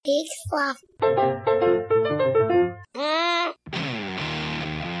Big fluff.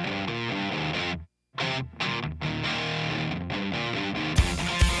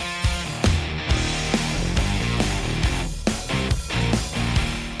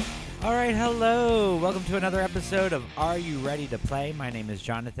 All right, hello. Welcome to another episode of Are You Ready to Play? My name is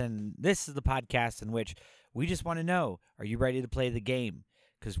Jonathan. This is the podcast in which we just want to know, are you ready to play the game?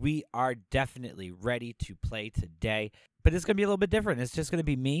 Because we are definitely ready to play today. But it's going to be a little bit different. It's just going to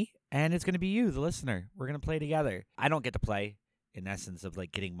be me, and it's going to be you, the listener. We're going to play together. I don't get to play in essence of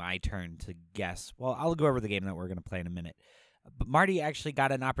like getting my turn to guess. Well, I'll go over the game that we're going to play in a minute. But Marty actually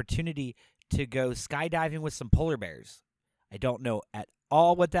got an opportunity to go skydiving with some polar bears. I don't know at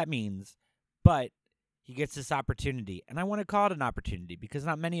all what that means, but he gets this opportunity. And I want to call it an opportunity because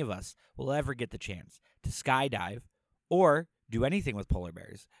not many of us will ever get the chance to skydive or do anything with polar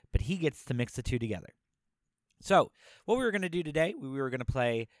bears. But he gets to mix the two together. So what we were going to do today, we were going to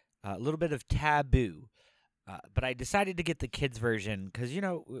play a little bit of Taboo. But I decided to get the kids version because, you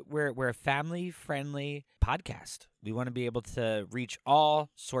know, we're a family-friendly podcast. We want to be able to reach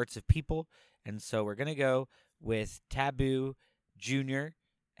all sorts of people. And so we're going to go with Taboo Junior,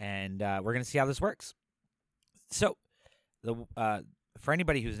 and we're going to see how this works. So for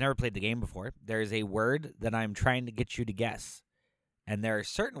anybody who's never played the game before, there is a word that I'm trying to get you to guess. And there are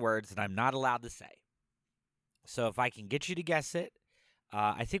certain words that I'm not allowed to say. So if I can get you to guess it,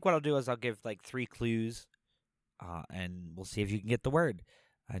 I think what I'll do is I'll give like 3 clues, and we'll see if you can get the word.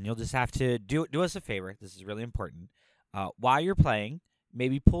 And you'll just have to do us a favor. This is really important. While you're playing,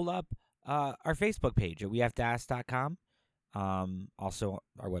 maybe pull up our Facebook page at wehavetoask.com, also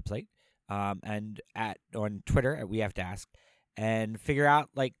our website, and on Twitter at wehavetoask, and figure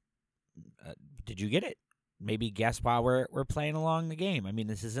out like, did you get it? Maybe guess while we're playing along the game. I mean,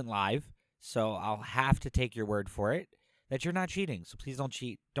 this isn't live, so I'll have to take your word for it that you're not cheating. So please don't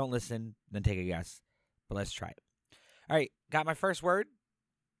cheat. Don't listen, then take a guess. But let's try it. All right, got my first word.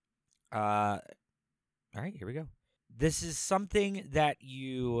 All right, here we go. This is something that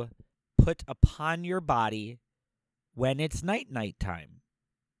you put upon your body when it's night time.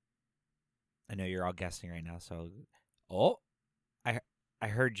 I know you're all guessing right now, so I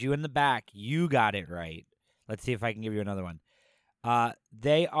heard you in the back. You got it right. Let's see if I can give you another one.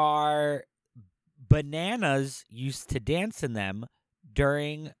 They are bananas used to dance in them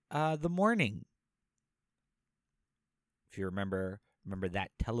during the morning. If you remember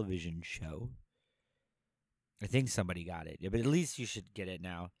that television show. I think somebody got it. Yeah, but at least you should get it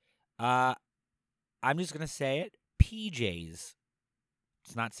now. I'm just going to say it. PJs.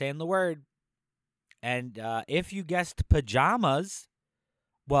 It's not saying the word. And if you guessed pajamas,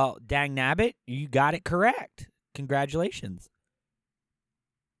 well, dang nabbit, you got it correct. Congratulations.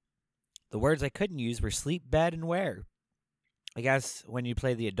 The words I couldn't use were sleep, bed, and wear. I guess when you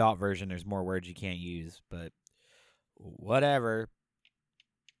play the adult version, there's more words you can't use, but whatever.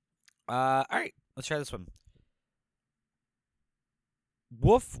 All right, let's try this one.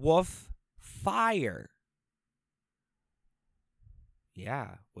 Woof, woof, fire.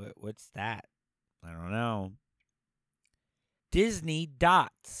 Yeah, what's that? I don't know. Disney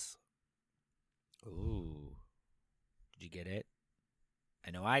dots. Ooh. Did you get it?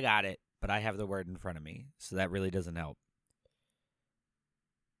 I know I got it, but I have the word in front of me, so that really doesn't help.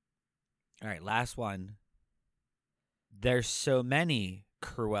 All right, last one. There's so many,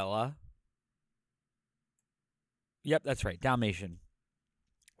 Cruella. Yep, that's right, Dalmatian.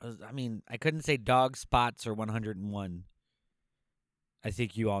 I mean, I couldn't say dog spots or 101. I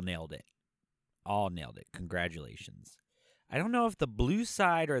think you all nailed it. All nailed it. Congratulations. I don't know if the blue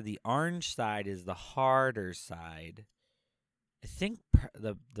side or the orange side is the harder side. I think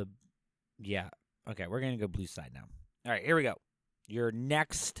yeah. Okay, we're going to go blue side now. All right, here we go. Our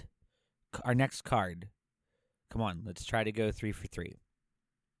next card. Come on, let's try to go 3 for 3.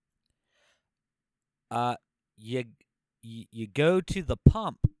 You go to the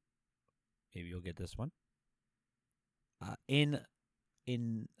pump. Maybe you'll get this one. In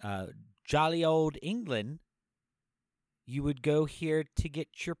jolly old England, you would go here to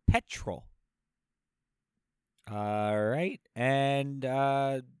get your petrol. All right, and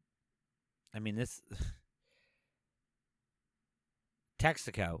I mean this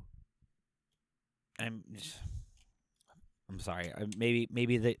Texaco. I'm sorry.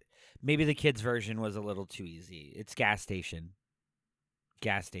 Maybe the kids' version was a little too easy. It's gas station.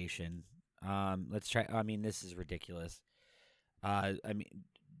 Gas station. Let's try. I mean, this is ridiculous. I mean,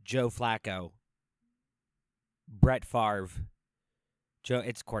 Joe Flacco, Brett Favre,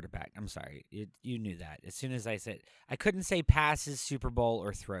 it's quarterback. I'm sorry. You knew that. As soon as I said, I couldn't say passes, Super Bowl,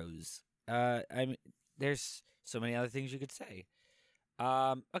 or throws. I mean, there's so many other things you could say.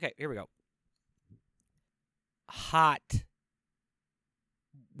 Okay, here we go. Hot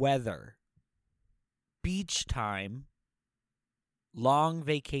weather, beach time, long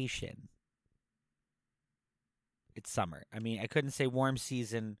vacation. It's summer. I mean, I couldn't say warm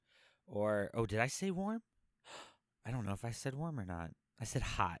season or, oh, did I say warm? I don't know if I said warm or not. I said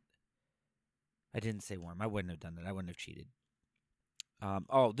hot. I didn't say warm. I wouldn't have done that. I wouldn't have cheated.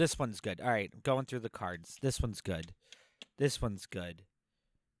 Oh, this one's good. All right, I'm going through the cards. This one's good. This one's good.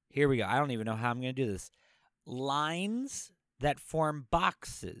 Here we go. I don't even know how I'm going to do this. Lines that form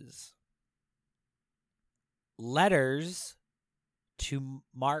boxes. Letters to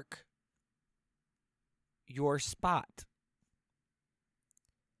mark your spot.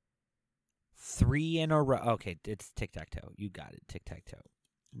 3 in a row. Okay, it's tic-tac-toe. You got it, tic-tac-toe.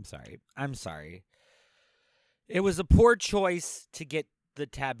 I'm sorry. It was a poor choice to get the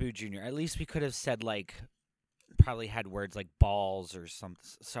Taboo Junior. At least we could have said, like, probably had words like balls or something.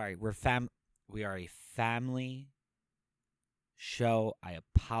 Sorry, we are a family show. I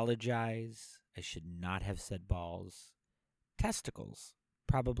apologize. I should not have said balls. Testicles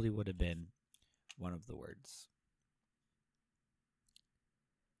probably would have been one of the words.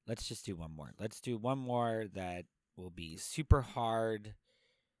 Let's just do one more. Let's do one more that will be super hard.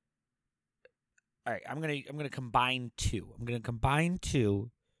 All right, I'm gonna combine two. I'm gonna combine two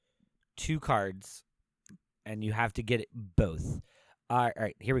cards, and you have to get it both. All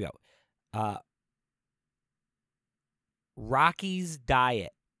right, here we go. Rocky's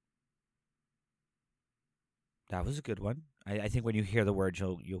Diet. That was a good one. I think when you hear the words,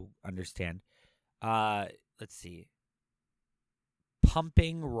 you'll understand. Let's see.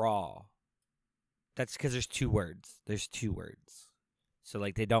 Pumping Raw. That's because there's two words. So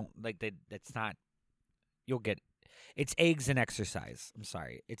like that's not. You'll get it. It's eggs and exercise. I'm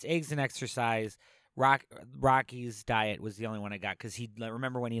sorry. It's eggs and exercise. Rocky's Diet was the only one I got because he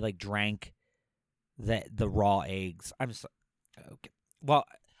remember when he like drank the raw eggs. Okay. Well,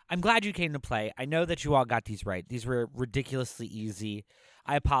 I'm glad you came to play. I know that you all got these right. These were ridiculously easy.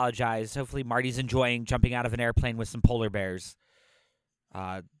 I apologize. Hopefully Marty's enjoying jumping out of an airplane with some polar bears.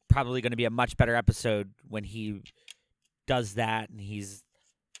 Probably going to be a much better episode when he does that and he's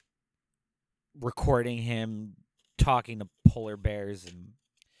recording him talking to polar bears. And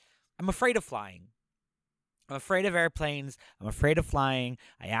I'm afraid of flying. I'm afraid of airplanes. I'm afraid of flying.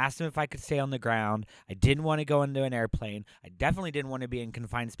 I asked him if I could stay on the ground. I didn't want to go into an airplane. I definitely didn't want to be in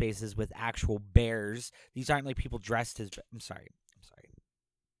confined spaces with actual bears. These aren't like people dressed as... I'm sorry.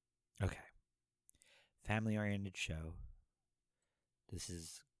 Okay. Family-oriented show. This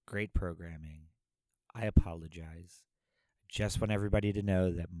is great programming. I apologize. Just want everybody to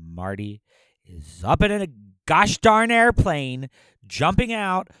know that Marty is up in a gosh darn airplane, jumping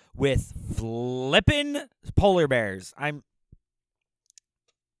out with flippin' polar bears.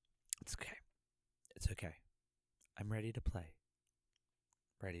 It's okay. It's okay. I'm ready to play.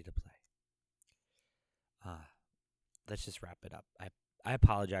 Let's just wrap it up. I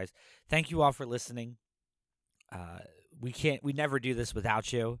apologize. Thank you all for listening. We never do this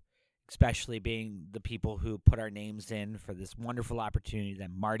without you, especially being the people who put our names in for this wonderful opportunity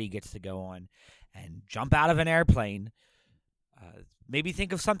that Marty gets to go on and jump out of an airplane. Maybe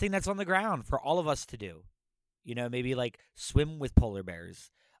think of something that's on the ground for all of us to do. You know, maybe like swim with polar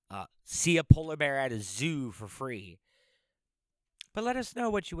bears, see a polar bear at a zoo for free. But let us know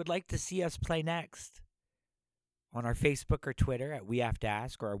what you would like to see us play next on our Facebook or Twitter at We Have to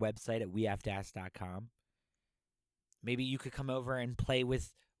Ask, or our website at wehavetoask.com. Maybe you could come over and play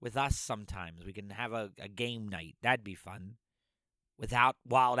with us sometimes. We can have a game night. That'd be fun. Without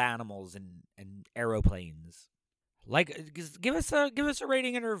wild animals and aeroplanes. Like, give us a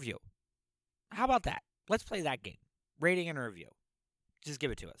rating and a review. How about that? Let's play that game. Rating and a review. Just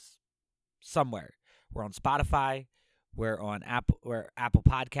give it to us. Somewhere. We're on Spotify. We're on Apple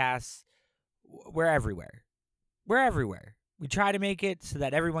Podcasts. We're everywhere. We try to make it so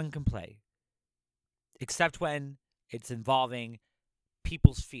that everyone can play. Except when it's involving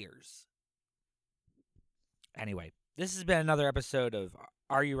people's fears. Anyway, this has been another episode of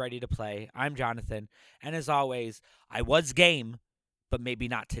Are You Ready to Play? I'm Jonathan, and as always, I was game, but maybe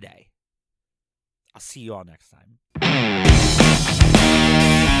not today. I'll see you all next time.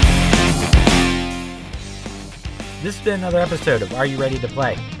 This has been another episode of Are You Ready to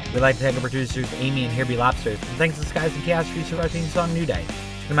Play? We'd like to thank our producers, Amy and Here Be Lobsters, and thanks to Skies and Chaos for our theme song, New Day.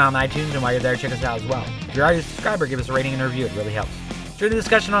 Check them out on iTunes, and while you're there, check us out as well. If you're already a subscriber, give us a rating and a review. It really helps. Join the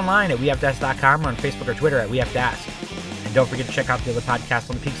discussion online at wehavetoask.com or on Facebook or Twitter at We Have to Ask. And don't forget to check out the other podcasts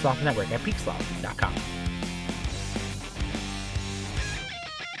on the Peaksloft Network at peaksloft.com.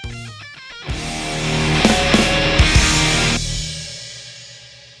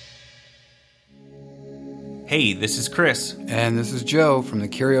 Hey, this is Chris. And this is Joe from the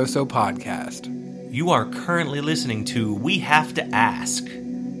Curioso Podcast. You are currently listening to We Have to Ask.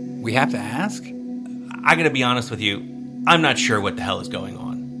 We have to ask? I gotta be honest with you, I'm not sure what the hell is going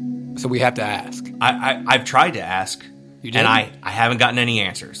on. So we have to ask. I've tried to ask, You did? and I haven't gotten any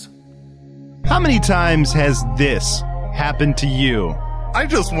answers. How many times has this happened to you? I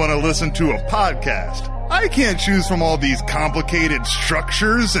just want to listen to a podcast. I can't choose from all these complicated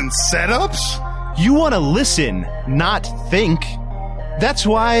structures and setups. You want to listen, not think. That's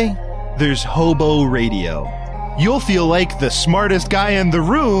why there's Hobo Radio. You'll feel like the smartest guy in the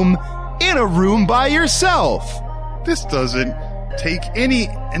room by yourself. This doesn't take any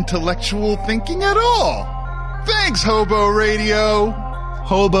intellectual thinking at all. Thanks, Hobo Radio.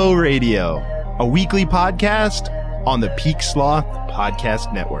 Hobo Radio, a weekly podcast on the Peak Sloth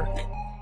Podcast Network.